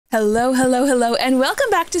Hello, hello, hello, and welcome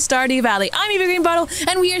back to Stardew Valley. I'm Eva Greenbottle,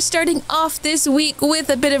 and we are starting off this week with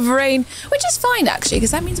a bit of rain, which is fine actually,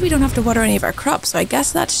 because that means we don't have to water any of our crops, so I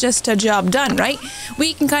guess that's just a job done, right?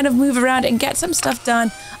 We can kind of move around and get some stuff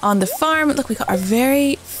done on the farm. Look, we got our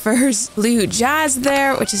very first blue jazz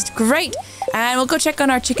there, which is great, and we'll go check on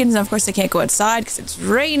our chickens, and of course they can't go outside because it's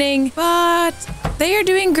raining, but they are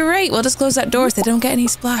doing great. We'll just close that door so they don't get any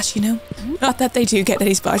splash, you know? Not that they do get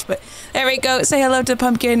any splash, but there we go. Say hello to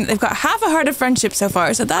Pumpkin. They've got half a heart of friendship so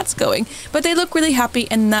far, so that's going. But they look really happy,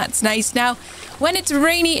 and that's nice. Now, when it's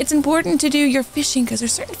rainy, it's important to do your fishing because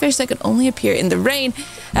there's certain fish that can only appear in the rain.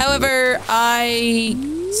 However, I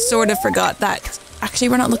sort of forgot that actually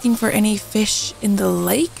we're not looking for any fish in the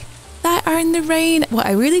lake that are in the rain. What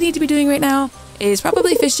I really need to be doing right now is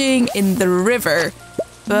probably fishing in the river.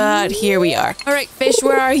 But here we are. All right, fish,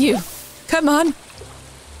 where are you? Come on.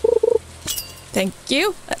 Thank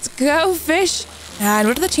you. Let's go, fish. And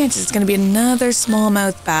what are the chances it's going to be another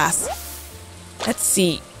smallmouth bass? Let's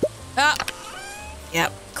see. Ah,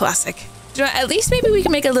 yep, classic. You know, at least maybe we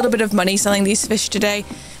can make a little bit of money selling these fish today,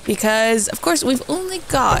 because of course we've only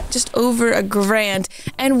got just over $1,000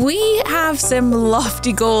 and we have some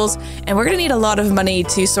lofty goals, and we're going to need a lot of money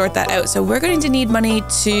to sort that out. So we're going to need money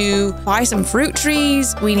to buy some fruit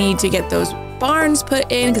trees. We need to get those barns put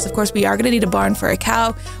in, because of course we are going to need a barn for a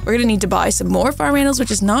cow. We're going to need to buy some more farm animals,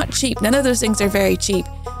 which is not cheap. None of those things are very cheap.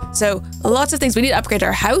 So lots of things. We need to upgrade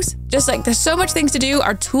our house. Just like there's so much things to do.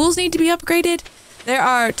 Our tools need to be upgraded. There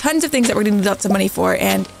are tons of things that we're going to need lots of money for,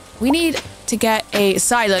 and we need to get a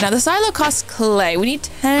silo. Now the silo costs clay. We need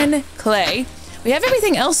 10 clay. We have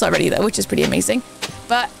everything else already though, which is pretty amazing.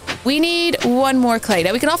 But we need one more clay.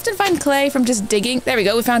 Now we can often find clay from just digging. There we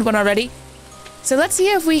go. We found one already. So let's see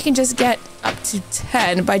if we can just get up to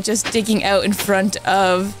 10 by just digging out in front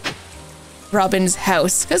of Robin's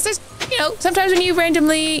house. Because there's, you know, sometimes when you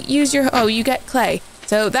randomly use your, oh, you get clay.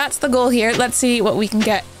 So that's the goal here. Let's see what we can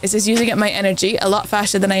get. This is using up my energy a lot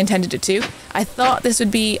faster than I intended it to. I thought this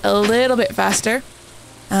would be a little bit faster.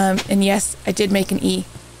 And yes, I did make an E.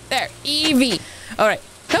 There, EV. All right,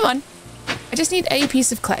 come on. I just need a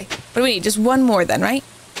piece of clay. What do we need? Just one more then, right?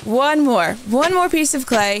 One more piece of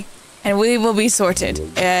clay. And we will be sorted,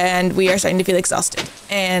 and we are starting to feel exhausted,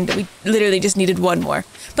 and we literally just needed one more.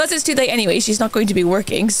 Plus it's too late anyway, she's not going to be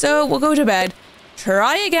working, so we'll go to bed.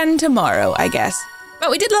 Try again tomorrow, I guess. But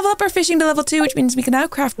we did level up our fishing to level 2, which means we can now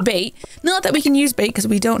craft bait. Not that we can use bait because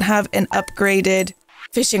we don't have an upgraded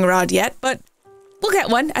fishing rod yet, but we'll get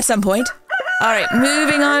one at some point. All right,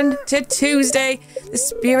 moving on to Tuesday. The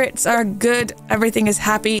spirits are good, everything is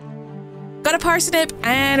happy. Got a parsnip,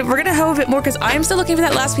 and we're gonna hoe a bit more because I'm still looking for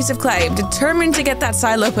that last piece of clay. I'm determined to get that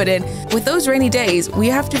silo put in. With those rainy days, we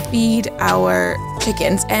have to feed our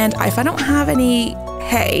chickens, and if I don't have any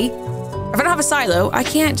hay, if I don't have a silo, I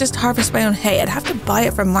can't just harvest my own hay. I'd have to buy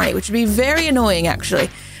it from Marnie, which would be very annoying actually.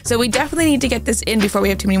 So we definitely need to get this in before we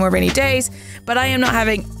have too many more rainy days, but I am not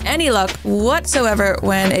having any luck whatsoever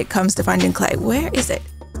when it comes to finding clay. Where is it?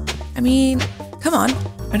 I mean, come on.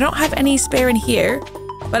 I don't have any spare in here.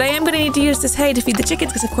 But I am going to need to use this hay to feed the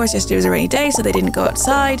chickens because, of course, yesterday was a rainy day, so they didn't go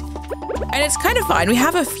outside. And it's kind of fine. We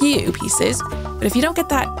have a few pieces, but if you don't get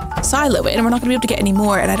that silo in, we're not going to be able to get any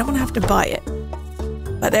more, and I don't want to have to buy it.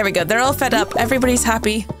 But there we go. They're all fed up. Everybody's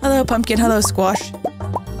happy. Hello, pumpkin. Hello, squash.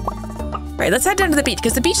 Right, let's head down to the beach,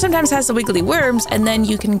 because the beach sometimes has the wiggly worms, and then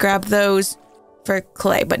you can grab those for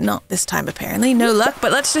clay, but not this time, apparently. No luck,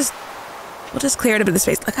 but we'll just clear it a bit of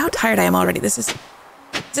space. Look how tired I am already. This is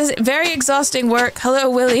very exhausting work. Hello,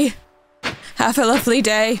 Willie. Have a lovely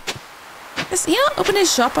day. Does he not open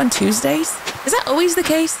his shop on Tuesdays? Is that always the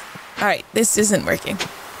case? All right, this isn't working.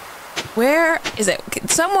 Where is it?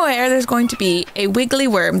 Somewhere there's going to be a wiggly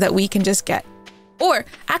worm that we can just get. Or,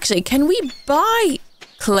 actually, can we buy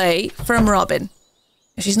clay from Robin?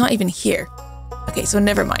 She's not even here. Okay, so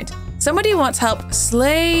never mind. Somebody wants help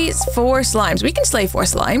slay 4 slimes. We can slay 4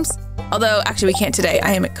 slimes. Although, actually, we can't today.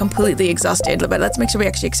 I am completely exhausted, but let's make sure we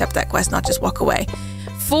actually accept that quest, not just walk away.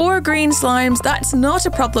 4 green slimes, that's not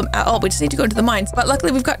a problem at all. We just need to go into the mines. But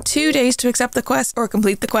luckily, we've got 2 days to accept the quest, or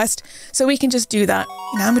complete the quest, so we can just do that.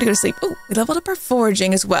 Now I'm going to go to sleep. Oh, we leveled up our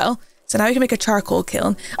foraging as well. So now we can make a charcoal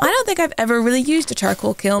kiln. I don't think I've ever really used a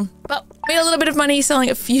charcoal kiln, but made a little bit of money selling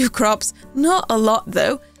a few crops. Not a lot,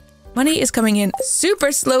 though. Money is coming in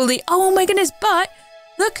super slowly. Oh my goodness, but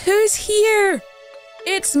look who's here.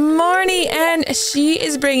 It's Marnie, and she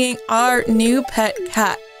is bringing our new pet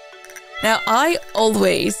cat. Now, I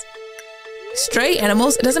always, stray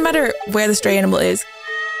animals, it doesn't matter where the stray animal is,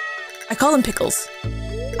 I call them Pickles.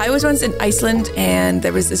 I was once in Iceland, and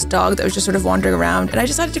there was this dog that was just sort of wandering around, and I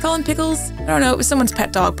decided to call him Pickles. I don't know, it was someone's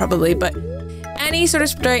pet dog probably, but any sort of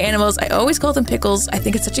stray animals. I always call them Pickles. I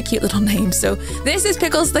think it's such a cute little name. So this is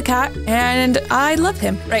Pickles the cat, and I love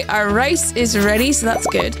him. Right, our rice is ready, so that's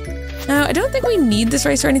good. Now, I don't think we need this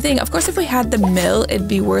rice or anything. Of course, if we had the mill, it'd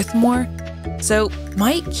be worth more. So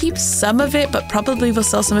might keep some of it, but probably we'll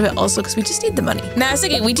sell some of it also because we just need the money. Now, I was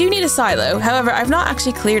thinking we do need a silo. However, I've not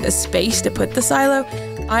actually cleared a space to put the silo.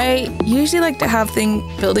 I usually like to have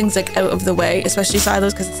buildings like out of the way, especially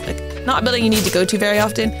silos, because it's like not a building you need to go to very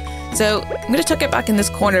often. So I'm going to tuck it back in this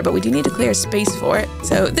corner, but we do need to clear space for it.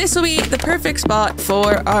 So this will be the perfect spot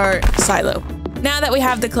for our silo. Now that we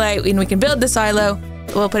have the clay and we can build the silo,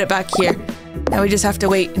 we'll put it back here. Now we just have to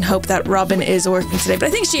wait and hope that Robin is working today. But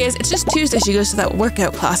I think she is. It's just Tuesday. She goes to that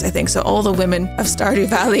workout class, I think. So all the women of Stardew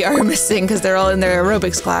Valley are missing because they're all in their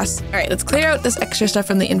aerobics class. All right, let's clear out this extra stuff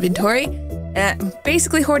from the inventory.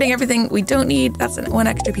 Basically hoarding everything we don't need. That's one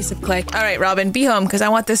extra piece of clay. All right, Robin, be home because I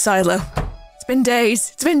want this silo. It's been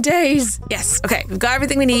days. It's been days. Yes. Okay, we've got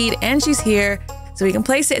everything we need and she's here. So we can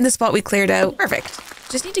place it in the spot we cleared out. Perfect.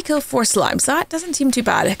 Just need to kill 4 slimes. That doesn't seem too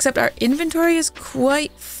bad, except our inventory is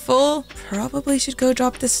quite full. Probably should go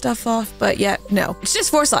drop this stuff off, but yeah, no. It's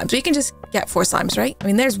just 4 slimes. We can just get 4 slimes, right? I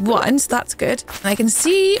mean, there's 1, so that's good. And I can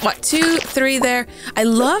see, what, 2, 3 there. I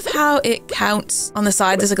love how it counts on the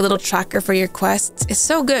side. There's like a little tracker for your quests. It's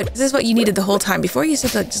so good. This is what you needed the whole time. Before you used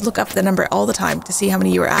to just look up the number all the time to see how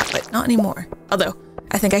many you were at, but not anymore. Although,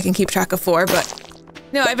 I think I can keep track of 4, but...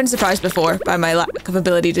 No, I've been surprised before by my lack of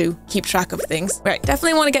ability to keep track of things. Right,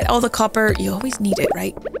 definitely want to get all the copper. You always need it,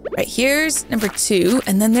 right? Right, here's number 2,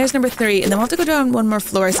 and then there's number 3, and then we'll have to go down 1 more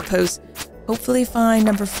floor, I suppose. Hopefully find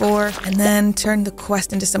number 4, and then turn the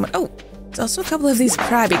quest into someone. Oh, there's also a couple of these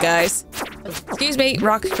crabby guys. Excuse me,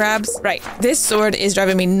 rock crabs. Right, this sword is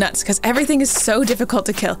driving me nuts because everything is so difficult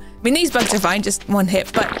to kill. I mean, these bugs are fine, just 1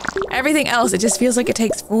 hit, but everything else, it just feels like it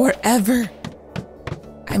takes forever.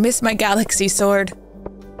 I miss my galaxy sword.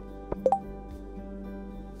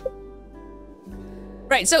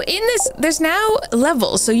 Right, so in this, there's now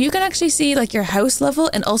levels. So you can actually see like your house level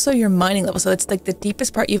and also your mining level. So it's like the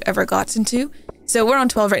deepest part you've ever gotten to. So we're on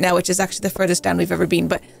 12 right now, which is actually the furthest down we've ever been,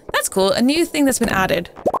 but that's cool. A new thing that's been added.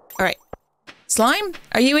 All right, slime,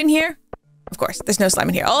 are you in here? Of course, there's no slime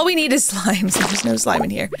in here. All we need is slime, so there's no slime in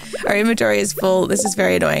here. Our inventory is full. This is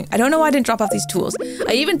very annoying. I don't know why I didn't drop off these tools.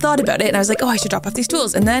 I even thought about it and I was like, oh, I should drop off these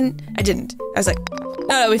tools. And then I didn't. I was like,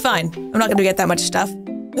 no, it'll be fine. I'm not gonna get that much stuff.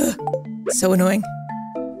 Ugh, so annoying.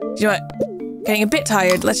 You know what? Getting a bit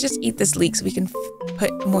tired. Let's just eat this leek so we can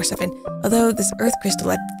put more stuff in. Although this earth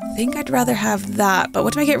crystal, I think I'd rather have that. But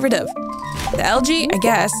what do I get rid of? The algae, I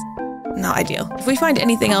guess. Not ideal. If we find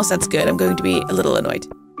anything else that's good, I'm going to be a little annoyed.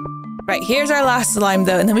 Right, here's our last slime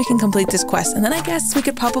though, and then we can complete this quest. And then I guess we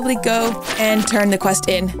could probably go and turn the quest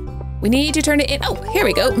in. We need to turn it in. Oh, here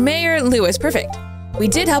we go. Mayor Lewis, perfect. We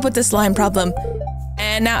did help with the slime problem.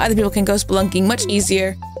 And now other people can go spelunking much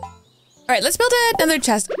easier. All right, let's build another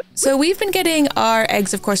chest. So we've been getting our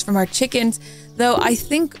eggs, of course, from our chickens, though I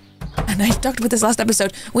think, and I talked about this last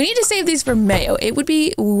episode, we need to save these for mayo. It would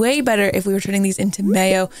be way better if we were turning these into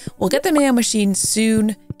mayo. We'll get the mayo machine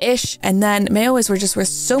soon-ish, and then mayo is just worth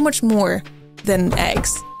so much more than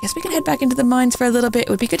eggs. Guess we can head back into the mines for a little bit. It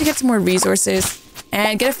would be good to get some more resources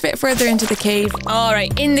and get a bit further into the cave. All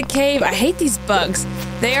right, in the cave, I hate these bugs.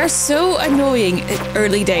 They are so annoying in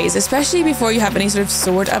early days, especially before you have any sort of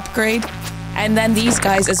sword upgrade. And then these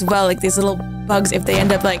guys as well, like these little bugs, if they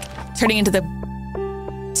end up like turning into the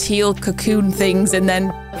teal cocoon things and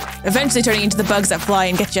then eventually turning into the bugs that fly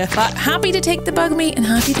and get you. But happy to take the bug meat and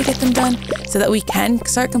happy to get them done so that we can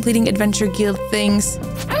start completing Adventure Guild things.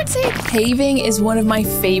 I would say caving is one of my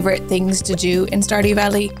favorite things to do in Stardew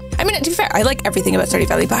Valley. I mean, to be fair, I like everything about Stardew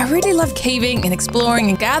Valley, but I really love caving and exploring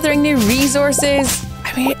and gathering new resources.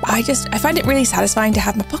 I mean, I find it really satisfying to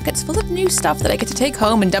have my pockets full of new stuff that I get to take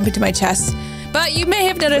home and dump into my chests. But you may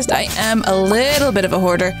have noticed I am a little bit of a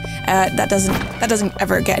hoarder. That doesn't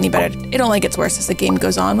ever get any better. It only gets worse as the game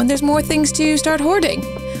goes on when there's more things to start hoarding.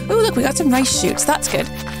 Oh, look, we got some rice shoots. That's good.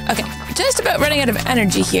 Okay, just about running out of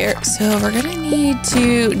energy here. So we're gonna need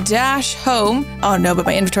to dash home. Oh no, but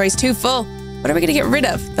my inventory's too full. What are we gonna get rid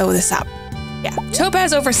of? Oh, the sap. Yeah,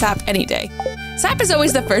 topaz over sap any day. Sap is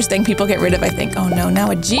always the first thing people get rid of, I think. Oh no,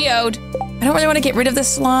 now a geode. I don't really want to get rid of the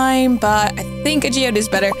slime, but I think a geode is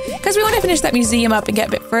better because we want to finish that museum up and get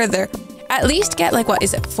a bit further. At least get like, what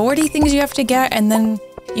is it, 40 things you have to get and then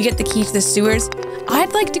you get the key to the sewers.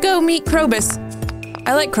 I'd like to go meet Krobus.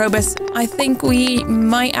 I like Krobus. I think we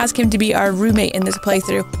might ask him to be our roommate in this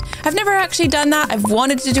playthrough. I've never actually done that. I've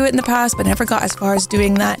wanted to do it in the past, but never got as far as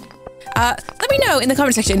doing that. Let me know in the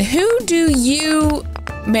comment section, who do you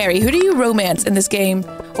marry? Who do you romance in this game?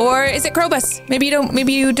 Or is it Krobus?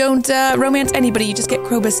 Maybe you don't romance anybody. You just get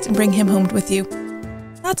Krobus and bring him home with you.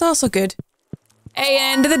 That's also good.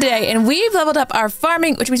 End of the day, and we've leveled up our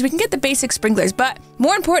farming, which means we can get the basic sprinklers, but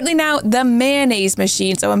more importantly now, the mayonnaise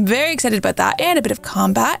machine. So I'm very excited about that, and a bit of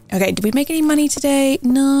combat. Okay, did we make any money today?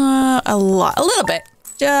 No, a little bit.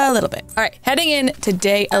 Just a little bit. All right, heading in to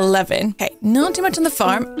day 11. Okay, not too much on the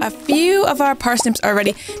farm. A few of our parsnips are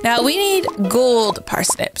ready. Now we need gold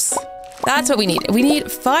parsnips. That's what we need. We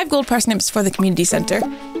need 5 gold parsnips for the community center.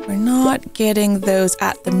 We're not getting those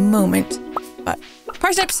at the moment, but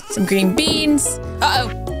parsnips, some green beans.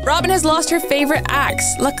 Uh-oh, Robin has lost her favorite axe.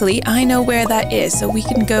 Luckily, I know where that is, so we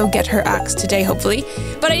can go get her axe today, hopefully.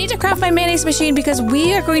 But I need to craft my mayonnaise machine because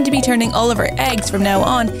we are going to be turning all of our eggs from now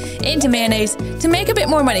on into mayonnaise to make a bit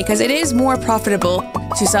more money, because it is more profitable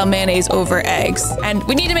to sell mayonnaise over eggs. And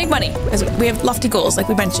we need to make money because we have lofty goals, like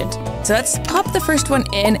we mentioned. So let's pop the first one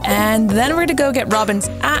in, and then we're going to go get Robin's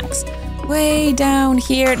axe. Way down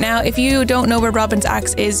here. Now, if you don't know where Robin's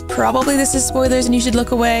axe is, probably this is spoilers and you should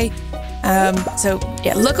look away. So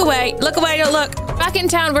yeah, look away, don't look. Back in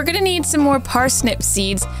town, we're gonna need some more parsnip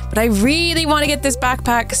seeds, but I really want to get this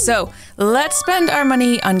backpack, so let's spend our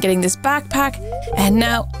money on getting this backpack. And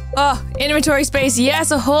now, oh, inventory space,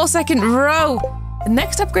 yes, a whole second row. The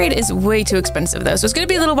next upgrade is way too expensive though, so it's gonna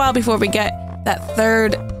be a little while before we get that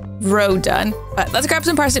third row done. But let's grab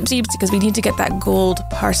some parsnip seeds because we need to get that gold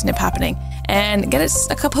parsnip happening, and get us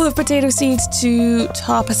a couple of potato seeds to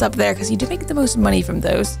top us up there, because you do make the most money from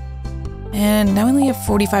those. And now we only have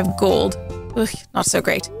 45 gold. Ugh, not so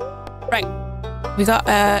great. Right, we got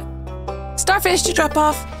a starfish to drop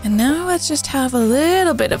off, and now let's just have a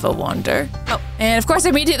little bit of a wander. Oh, and of course I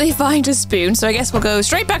immediately find a spoon, so I guess we'll go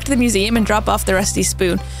straight back to the museum and drop off the rusty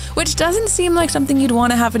spoon, which doesn't seem like something you'd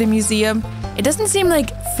want to have in a museum. It doesn't seem like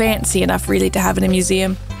fancy enough really to have in a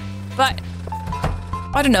museum, but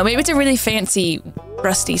I don't know, maybe it's a really fancy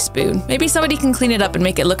rusty spoon. Maybe somebody can clean it up and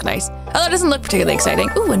make it look nice. Although it doesn't look particularly exciting.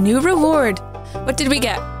 Ooh, a new reward. What did we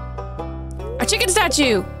get? A chicken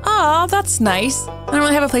statue. Aw, that's nice. I don't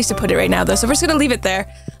really have a place to put it right now though, so we're just gonna leave it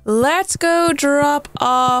there. Let's go drop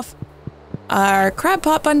off our crab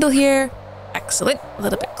pot bundle here. Excellent, a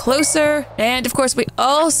little bit closer. And of course we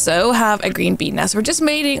also have a green bean now, so we're just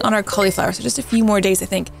waiting on our cauliflower, so just a few more days I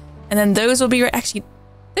think. And then those will be, actually,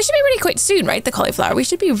 they should be ready quite soon, right? The cauliflower. We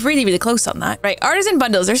should be really, really close on that. Right, artisan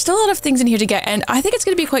bundles. There's still a lot of things in here to get, and I think it's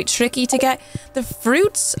going to be quite tricky to get. The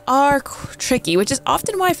fruits are tricky, which is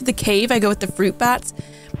often why for the cave I go with the fruit bats.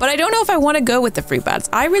 But I don't know if I want to go with the fruit bats.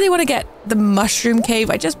 I really want to get the mushroom cave.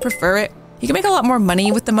 I just prefer it. You can make a lot more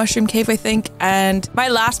money with the mushroom cave, I think. And my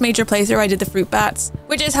last major playthrough, I did the fruit bats,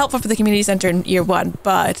 which is helpful for the community center in year 1.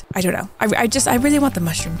 But I don't know. I really want the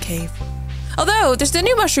mushroom cave. Although there's the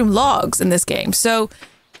new mushroom logs in this game, so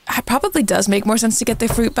it probably does make more sense to get the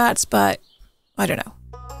fruit bats, but I don't know.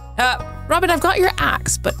 Robin, I've got your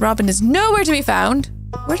axe, but Robin is nowhere to be found.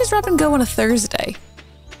 Where does Robin go on a Thursday?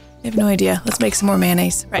 I have no idea. Let's make some more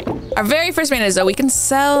mayonnaise. Right, our very first mayonnaise though, we can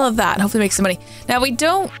sell that and hopefully make some money. Now we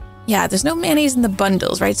don't, yeah, there's no mayonnaise in the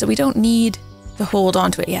bundles, right? So we don't need to hold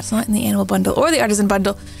on to it. Yeah, it's not in the animal bundle or the artisan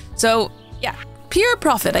bundle. So yeah, pure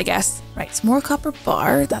profit, I guess. Right, some more copper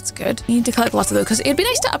bar. That's good. We need to collect lots of those because it'd be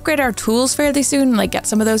nice to upgrade our tools fairly soon and like get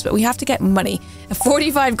some of those, but we have to get money.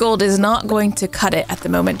 45 gold is not going to cut it at the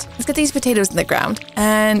moment. Let's get these potatoes in the ground.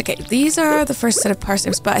 And okay, these are the first set of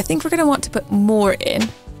parsnips, but I think we're going to want to put more in.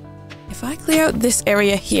 If I clear out this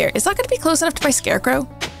area here, is that going to be close enough to my scarecrow?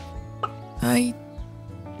 I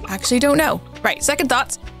actually don't know. Right, second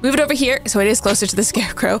thoughts. Move it over here so it is closer to the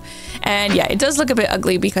scarecrow. And yeah, it does look a bit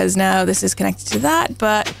ugly because now this is connected to that,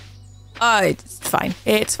 but it's fine.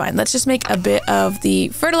 It's fine. Let's just make a bit of the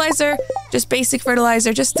fertilizer, just basic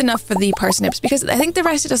fertilizer, just enough for the parsnips because I think the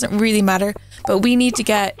rest, it doesn't really matter, but we need to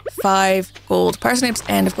get 5 gold parsnips.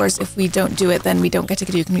 And of course, if we don't do it, then we don't get to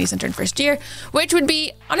do community center in first year, which would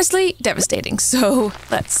be honestly devastating. So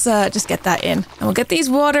let's just get that in and we'll get these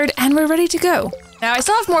watered and we're ready to go. Now, I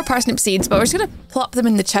still have more parsnip seeds, but we're just going to plop them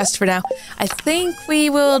in the chest for now. I think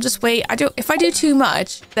we will just wait. If I do too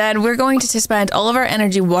much, then we're going to spend all of our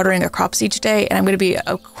energy watering our crops each day, and I'm going to be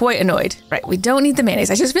quite annoyed. Right, we don't need the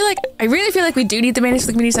mayonnaise. I really feel like we do need the mayonnaise for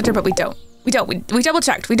the community center, but we don't. We double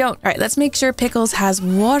checked. We don't. All right, let's make sure Pickles has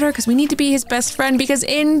water because we need to be his best friend, because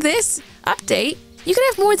in this update, you can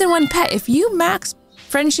have more than one pet. If you max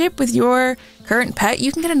friendship with your current pet,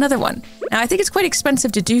 you can get another one. Now, I think it's quite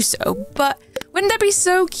expensive to do so, but wouldn't that be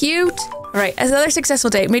so cute? All right, as another successful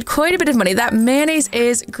day, made quite a bit of money. That mayonnaise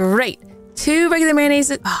is great. 2 regular mayonnaise.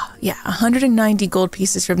 Oh, yeah, 190 gold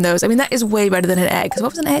pieces from those. I mean, that is way better than an egg. Because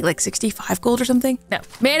what was an egg, like 65 gold or something? No,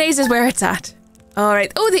 mayonnaise is where it's at. All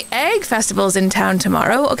right. Oh, the egg festival's in town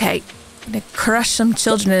tomorrow. Okay. I'm gonna crush some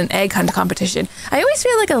children in an egg hunt competition. I always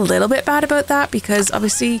feel like a little bit bad about that because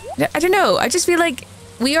obviously, I don't know. I just feel like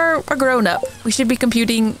we are a grown-up. We should be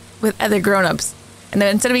competing with other grown-ups. And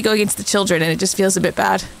then instead we go against the children and it just feels a bit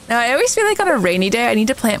bad. Now, I always feel like on a rainy day, I need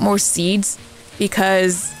to plant more seeds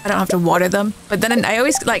because I don't have to water them. But then I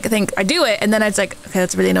always like think I do it and then it's like, okay,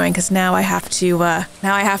 that's really annoying because now I have to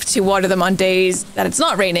water them on days that it's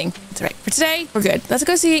not raining. That's right. For today, we're good. Let's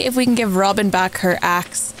go see if we can give Robin back her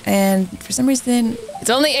axe. And for some reason, it's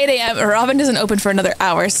only 8 a.m. Robin doesn't open for another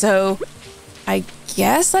hour. So I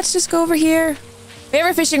guess let's just go over here.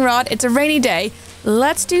 Favorite fishing rod. It's a rainy day.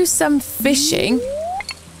 Let's do some fishing.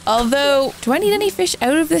 Although, do I need any fish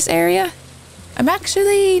out of this area? I'm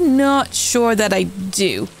actually not sure that I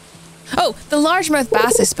do. Oh, the largemouth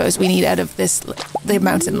bass, I suppose we need out of the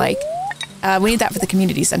mountain lake. We need that for the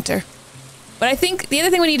community center. But I think the other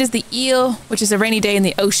thing we need is the eel, which is a rainy day in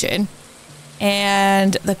the ocean.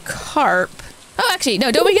 And the carp. Oh, actually,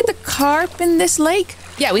 no, don't we get the carp in this lake?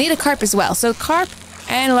 Yeah, we need a carp as well. So carp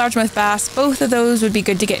and a largemouth bass, both of those would be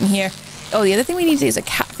good to get in here. Oh, the other thing we need is a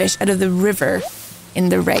catfish out of the river in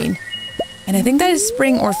the rain. And I think that is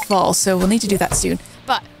spring or fall, so we'll need to do that soon.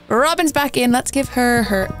 But Robin's back in. Let's give her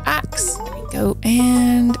her axe. There we go.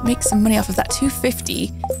 And make some money off of that.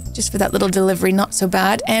 250 just for that little delivery. Not so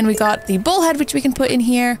bad. And we got the bullhead, which we can put in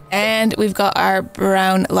here. And we've got our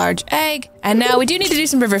brown large egg. And now we do need to do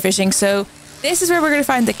some river fishing. So this is where we're going to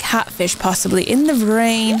find the catfish, possibly in the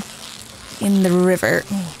rain, in the river.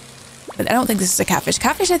 But I don't think this is a catfish.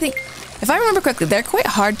 Catfish, I think, if I remember correctly, they're quite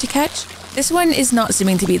hard to catch. This one is not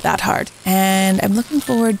seeming to be that hard. And I'm looking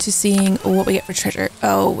forward to seeing what we get for treasure.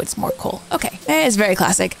 Oh, it's more coal. Okay, it's very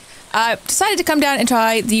classic. Decided to come down and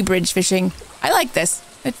try the bridge fishing. I like this.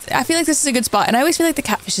 I feel like this is a good spot. And I always feel like the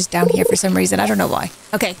catfish is down here for some reason. I don't know why.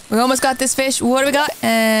 Okay, we almost got this fish. What do we got?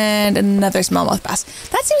 And another smallmouth bass.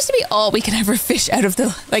 That seems to be all we can ever fish out of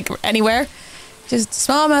the, like, anywhere. Just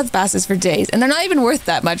smallmouth basses for days. And they're not even worth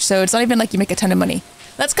that much, so it's not even like you make a ton of money.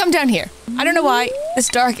 Let's come down here. I don't know why. This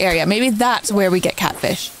dark area. Maybe that's where we get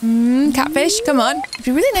catfish. Catfish, come on. It'd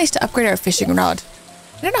be really nice to upgrade our fishing rod.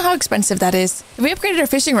 I don't know how expensive that is. If we upgraded our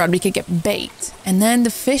fishing rod, we could get bait. And then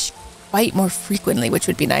the fish bite more frequently, which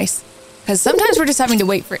would be nice. Because sometimes we're just having to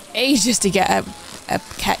wait for ages to get a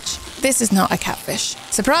catch. This is not a catfish.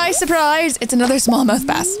 Surprise, surprise. It's another smallmouth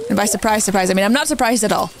bass. And by surprise, surprise, I mean I'm not surprised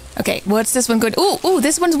at all. Okay, what's this one good? Ooh,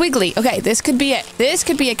 this one's wiggly. Okay, this could be it. This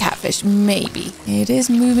could be a catfish, maybe. It is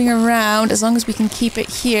moving around as long as we can keep it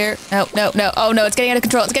here. No. Oh no, it's getting out of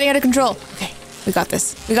control. It's getting out of control. Okay, we got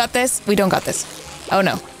this. We got this. We don't got this. Oh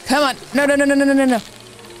no. Come on. No.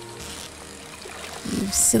 You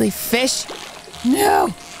silly fish. No.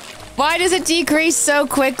 Why does it decrease so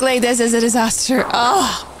quickly? This is a disaster.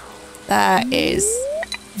 Oh, that is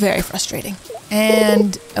very frustrating.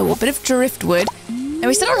 And a bit of driftwood. And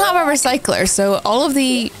we still don't have a recycler, so all of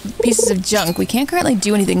the pieces of junk, we can't currently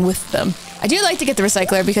do anything with them. I do like to get the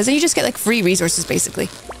recycler because then you just get like free resources basically.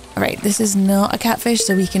 All right, this is not a catfish,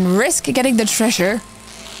 so we can risk getting the treasure.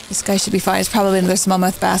 This guy should be fine. It's probably another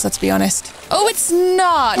smallmouth bass, let's be honest. Oh, it's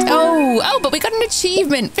not. Oh, but we got an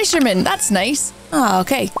achievement. Fisherman, that's nice. Oh,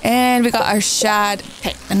 okay. And we got our shad.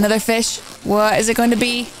 Okay, another fish. What is it going to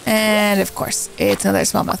be? And of course, it's another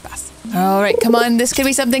smallmouth bass. All right, come on. This could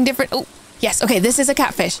be something different. Oh, yes. Okay, this is a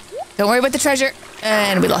catfish. Don't worry about the treasure.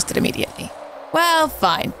 And we lost it immediately. Well,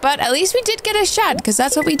 fine. But at least we did get a shad because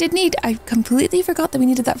that's what we did need. I completely forgot that we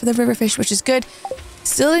needed that for the river fish, which is good.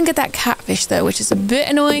 Still didn't get that catfish though, which is a bit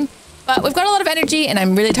annoying. But we've got a lot of energy and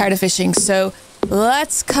I'm really tired of fishing. So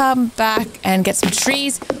let's come back and get some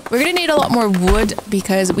trees. We're going to need a lot more wood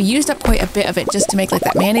because we used up quite a bit of it just to make like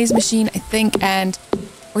that mayonnaise machine, I think. And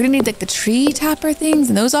we're going to need like the tree tapper things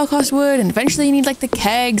and those all cost wood. And eventually you need like the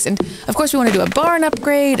kegs. And of course we want to do a barn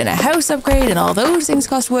upgrade and a house upgrade and all those things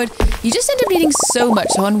cost wood. You just end up needing so much.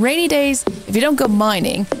 So on rainy days, if you don't go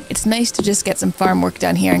mining, it's nice to just get some farm work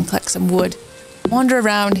done here and collect some wood. Wander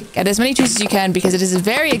around, get as many trees as you can because it is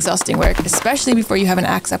very exhausting work, especially before you have an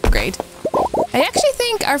axe upgrade. I actually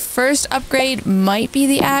think our first upgrade might be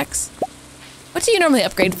the axe. What do you normally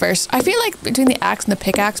upgrade first? I feel like between the axe and the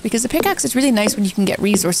pickaxe, because the pickaxe is really nice when you can get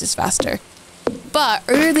resources faster. But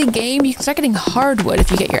early game, you can start getting hardwood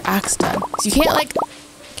if you get your axe done. So you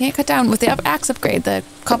can't cut down with the axe upgrade, the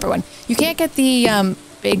copper one. You can't get the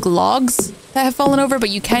big logs that have fallen over, but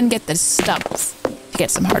you can get the stumps to get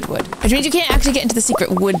some hardwood. Which means you can't actually get into the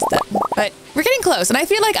secret woods then. But we're getting close, and I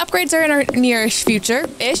feel like upgrades are in our nearish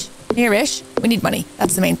future-ish. Near-ish. We need money.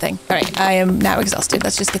 That's the main thing. All right, I am now exhausted.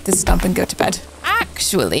 Let's just get this stump and go to bed.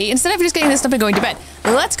 actually, instead of just getting this stuff and going to bed,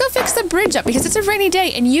 let's go fix the bridge up because it's a rainy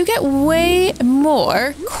day and you get way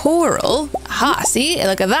more coral. Aha, see?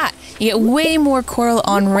 Look at that. You get way more coral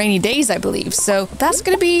on rainy days, I believe. So that's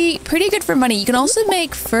going to be pretty good for money. You can also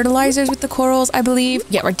make fertilizers with the corals, I believe.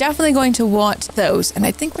 Yeah, we're definitely going to want those. And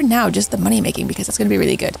I think we're now just the money making because it's going to be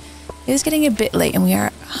really good. It is getting a bit late and we are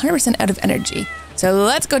 100% out of energy. So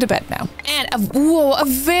let's go to bed now. And a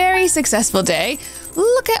very successful day.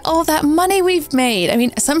 Look at all that money we've made. I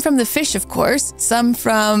mean, some from the fish, of course, some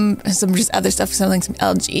from some just other stuff, selling some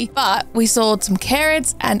algae. But we sold some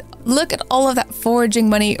carrots and look at all of that foraging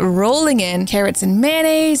money rolling in. Carrots and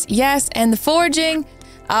mayonnaise, yes, and the foraging.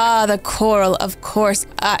 The coral, of course,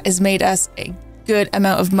 has made us a good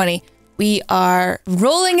amount of money. We are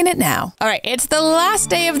rolling in it now. All right, it's the last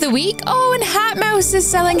day of the week. Oh, and Hat Mouse is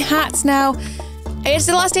selling hats now. It's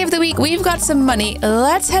the last day of the week. We've got some money.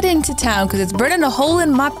 Let's head into town because it's burning a hole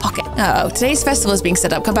in my pocket. Oh, today's festival is being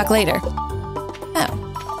set up. Come back later.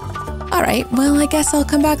 Oh. All right. Well, I guess I'll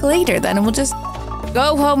come back later then and we'll just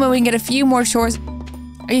go home and we can get a few more chores.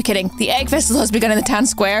 Are you kidding? The egg festival has begun in the town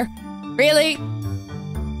square. Really?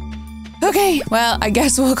 Okay, well, I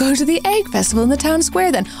guess we'll go to the egg festival in the town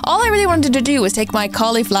square then. All I really wanted to do was take my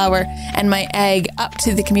cauliflower and my egg up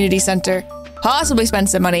to the community center, possibly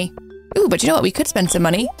spend some money. Ooh, but you know what? We could spend some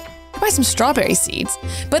money. Buy some strawberry seeds.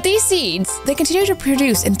 But these seeds, they continue to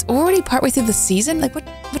produce and it's already partway through the season. Like what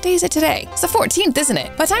day is it today? It's the 14th, isn't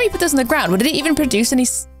it? By the time you put those in the ground, would it even produce any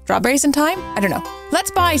strawberries in time? I don't know.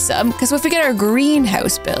 Let's buy some because if we get our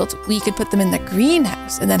greenhouse built, we could put them in the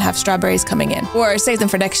greenhouse and then have strawberries coming in. Or save them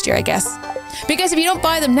for next year, I guess. Because if you don't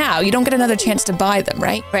buy them now, you don't get another chance to buy them,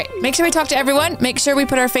 right? Right. Make sure we talk to everyone. Make sure we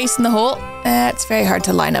put our face in the hole. It's very hard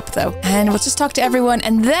to line up though. And we'll just talk to everyone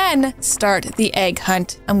and then start the egg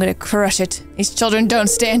hunt. I'm gonna crush it. These children don't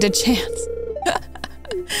stand a chance.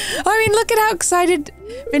 I mean, look at how excited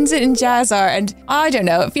Vincent and Jazz are. And I don't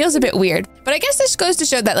know, it feels a bit weird. But I guess this goes to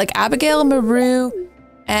show that like Abigail, Maru,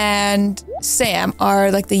 and Sam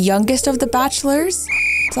are like the youngest of the bachelors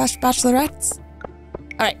 / bachelorettes.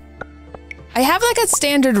 All right. I have like a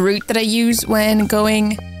standard route that I use when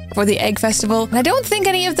going for the egg festival. And I don't think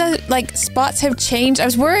any of the like spots have changed. I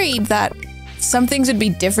was worried that some things would be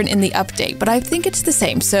different in the update, but I think it's the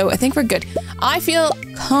same. So I think we're good. I feel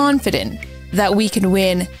confident that we can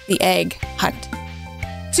win the egg hunt.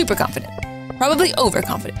 Super confident. Probably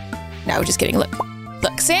overconfident. No, just kidding.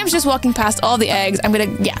 Look, Sam's just walking past all the eggs. I'm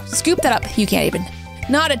gonna, scoop that up. You can't even.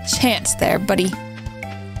 Not a chance there, buddy.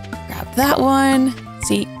 Grab that one.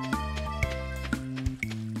 See.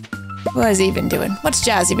 What is he even doing? What's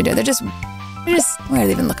Jazz even doing? They're just, what are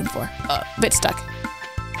they even looking for? A bit stuck.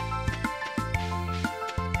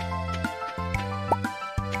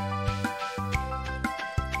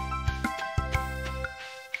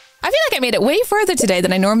 I feel like I made it way further today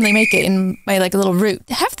than I normally make it in my like little route.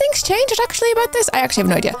 Have things changed actually about this? I actually have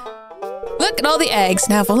no idea. Look at all the eggs.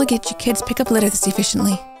 Now if only get your kids pick up litter this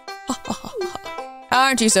efficiently.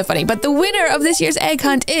 Aren't you so funny? But the winner of this year's egg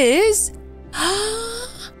hunt is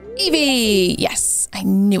Evie. Yes, I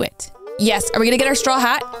knew it. Yes, are we gonna get our straw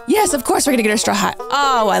hat? Yes, of course we're gonna get our straw hat.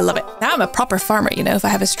 Oh, I love it. Now I'm a proper farmer, you know, if I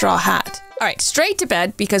have a straw hat. All right, straight to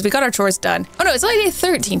bed because we got our chores done. Oh no, it's only day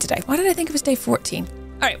 13 today. Why did I think it was day 14?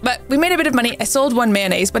 All right, but we made a bit of money. I sold one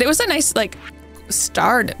mayonnaise, but it was a nice, like,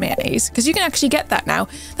 starred mayonnaise because you can actually get that now.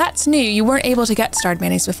 That's new. You weren't able to get starred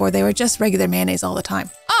mayonnaise before. They were just regular mayonnaise all the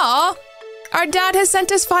time. Aw, our dad has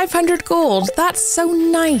sent us 500 gold. That's so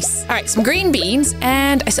nice. All right, some green beans,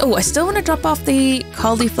 and I still want to drop off the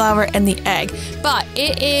cauliflower and the egg, but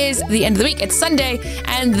it is the end of the week. It's Sunday,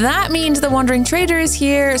 and that means the Wandering Trader is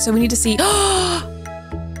here, so we need to see.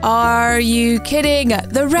 Are you kidding?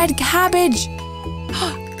 The red cabbage.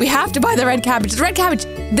 We have to buy the red cabbage. The red cabbage.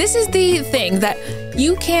 This is the thing that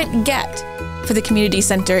you can't get for the community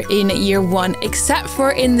center in year 1, except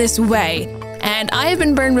for in this way. And I have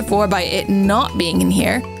been burned before by it not being in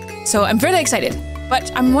here. So I'm really excited. But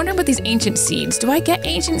I'm wondering about these ancient seeds. Do I get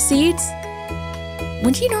ancient seeds?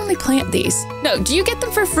 When do you normally plant these? No, do you get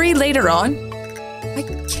them for free later on? I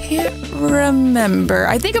can't remember.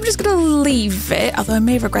 I think I'm just gonna leave it, although I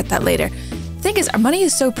may regret that later. The thing is, our money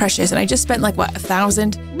is so precious, and I just spent like, what,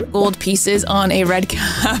 1,000 gold pieces on a red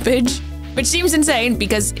cabbage? Which seems insane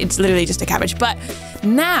because it's literally just a cabbage. But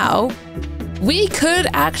now, we could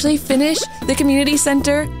actually finish the community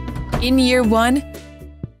center in year 1.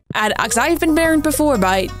 Because I've been burned before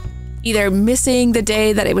by either missing the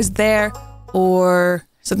day that it was there or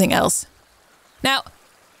something else. Now,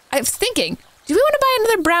 I was thinking, do we want to buy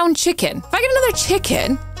another brown chicken? If I get another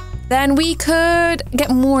chicken, then we could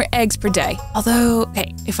get more eggs per day. Although,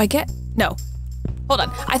 hey, if I get, no. hold on.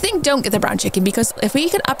 I think don't get the brown chicken because if we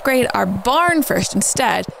could upgrade our barn first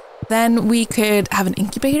instead, then we could have an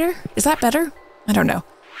incubator. Is that better? I don't know.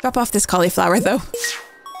 Drop off this cauliflower though.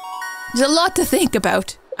 There's a lot to think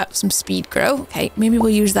about. Oh, some speed grow. Okay, maybe we'll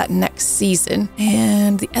use that next season.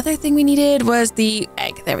 And the other thing we needed was the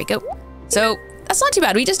egg. There we go. So that's not too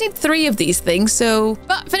bad. We just need 3 of these things. So,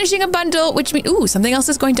 but finishing a bundle, which means, ooh, something else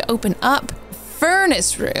is going to open up.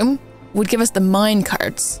 Furnace room would give us the mine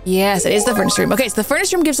carts. Yes, it is the furnace room. Okay, so the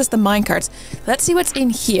furnace room gives us the mine carts. Let's see what's in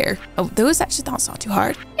here. Oh, those actually, that's not too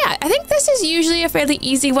hard. Yeah, I think this is usually a fairly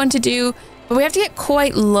easy one to do, but we have to get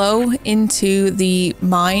quite low into the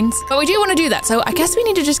mines. But we do want to do that. So I guess we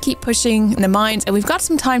need to just keep pushing in the mines, and we've got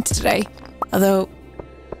some time today. Although,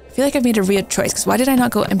 I feel like I've made a weird choice, because why did I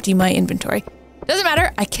not go empty my inventory? Doesn't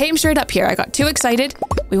matter, I came straight up here. I got too excited.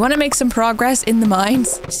 We want to make some progress in the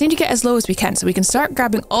mines. Just need to get as low as we can so we can start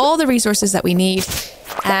grabbing all the resources that we need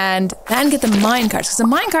and then get the mine carts, because the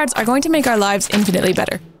mine carts are going to make our lives infinitely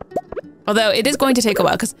better. Although it is going to take a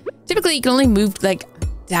while, because typically you can only move like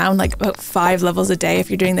down like about 5 levels a day if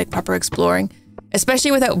you're doing like proper exploring,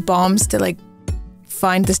 especially without bombs to like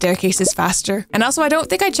find the staircases faster. And also I don't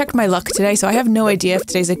think I checked my luck today, so I have no idea if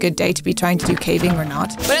today's a good day to be trying to do caving or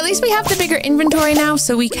not. But at least we have the bigger inventory now,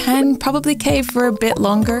 so we can probably cave for a bit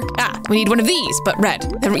longer. Ah, we need one of these, but red.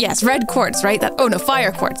 Yes, red quartz, right? Oh no,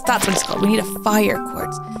 fire quartz. That's what it's called. We need a fire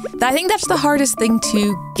quartz. I think that's the hardest thing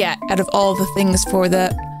to get out of all the things for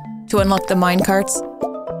to unlock the mine carts.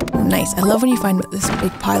 Oh, nice. I love when you find this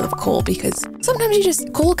big pile of coal, because sometimes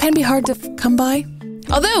coal can be hard to come by.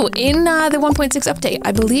 Although in the 1.6 update,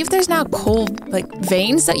 I believe there's now coal like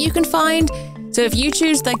veins that you can find. So if you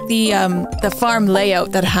choose like the farm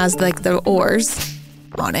layout that has like the ores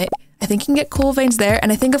on it, I think you can get coal veins there.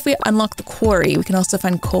 And I think if we unlock the quarry, we can also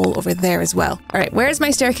find coal over there as well. All right, where's my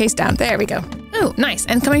staircase down? There we go. Oh, nice.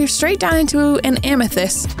 And coming straight down into an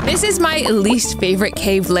amethyst. This is my least favorite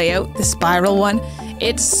cave layout, the spiral one.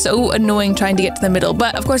 It's so annoying trying to get to the middle,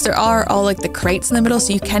 but of course there are all like the crates in the middle,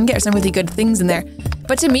 so you can get some really good things in there.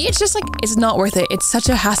 But to me, it's just like, it's not worth it. It's such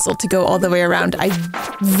a hassle to go all the way around. I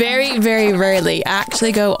very, very rarely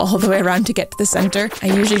actually go all the way around to get to the center. I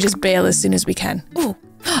usually just bail as soon as we can. Ooh.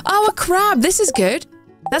 Oh, a crab. This is good.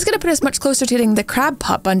 That's going to put us much closer to getting the crab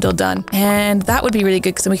pot bundle done. And that would be really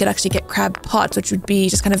good because then we could actually get crab pots, which would be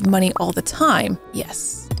just kind of money all the time.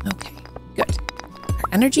 Yes. Okay, good. Our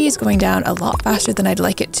energy is going down a lot faster than I'd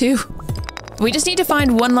like it to. We just need to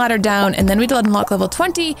find 1 ladder down and then we'd unlock level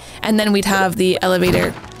 20 and then we'd have the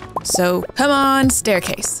elevator. So come on,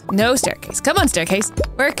 staircase. No staircase. Come on, staircase.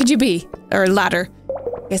 Where could you be? Or ladder.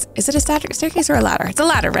 Is it a staircase or a ladder? It's a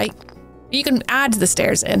ladder, right? You can add the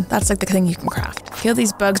stairs in. That's like the thing you can craft. Kill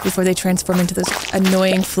these bugs before they transform into those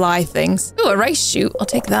annoying fly things. Ooh, a rice chute. I'll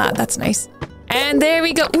take that. That's nice. And there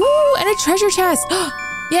we go. Ooh, and a treasure chest.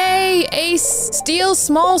 Yay, a steel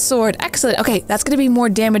small sword. Excellent. Okay, that's going to be more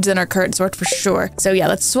damage than our current sword for sure. So yeah,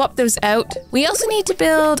 let's swap those out. We also need to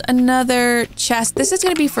build another chest. This is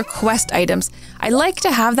going to be for quest items. I like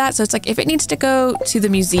to have that. So it's like if it needs to go to the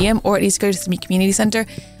museum or it needs to go to the community center,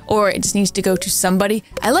 or it just needs to go to somebody,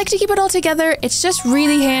 I like to keep it all together. It's just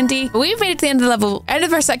really handy. But we've made it to the end of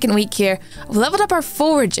our 2nd week here. We've leveled up our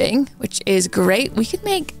foraging, which is great. We could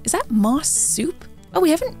make, is that moss soup? Oh,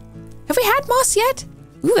 have we had moss yet?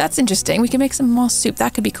 Ooh, that's interesting. We can make some moss soup.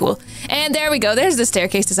 That could be cool. And there we go. There's the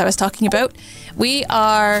staircase as I was talking about. We're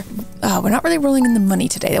not really rolling in the money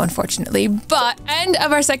today though, unfortunately, but end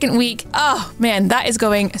of our 2nd week. Oh man, that is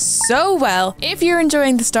going so well. If you're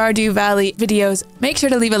enjoying the Stardew Valley videos, make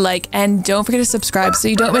sure to leave a like and don't forget to subscribe so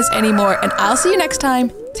you don't miss any more. And I'll see you next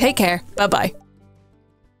time. Take care. Bye-bye.